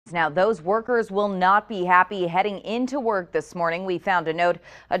Now, those workers will not be happy heading into work this morning. We found a note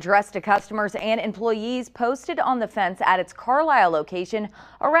addressed to customers and employees posted on the fence at its Carlisle location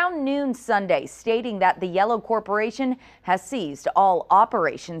around noon Sunday, stating that the Yellow Corporation has ceased all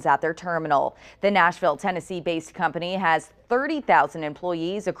operations at their terminal. The Nashville, Tennessee-based company has 30,000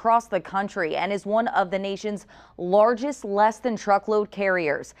 employees across the country and is one of the nation's largest less-than-truckload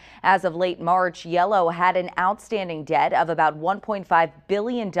carriers. As of late March, Yellow had an outstanding debt of about $1.5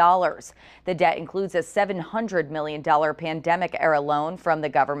 billion. The debt includes a $700 million pandemic-era loan from the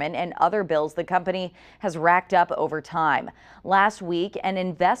government and other bills the company has racked up over time. Last week, an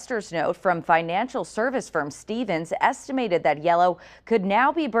investor's note from financial service firm Stephens estimated that Yellow could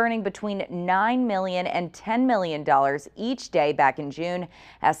now be burning between $9 million and $10 million each day back in June,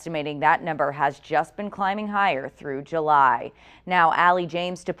 estimating that number has just been climbing higher through July. Now, Allie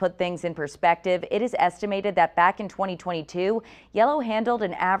James, to put things in perspective, it is estimated that back in 2022, Yellow handled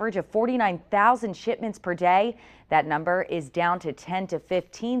an average of 49,000 shipments per day. That number is down to 10 to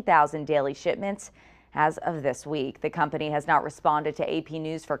 15,000 daily shipments as of this week. The company has not responded to AP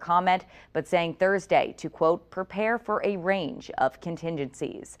News for comment, but saying Thursday to, quote, prepare for a range of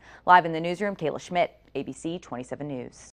contingencies. Live in the newsroom, Kayla Schmidt, ABC 27 News.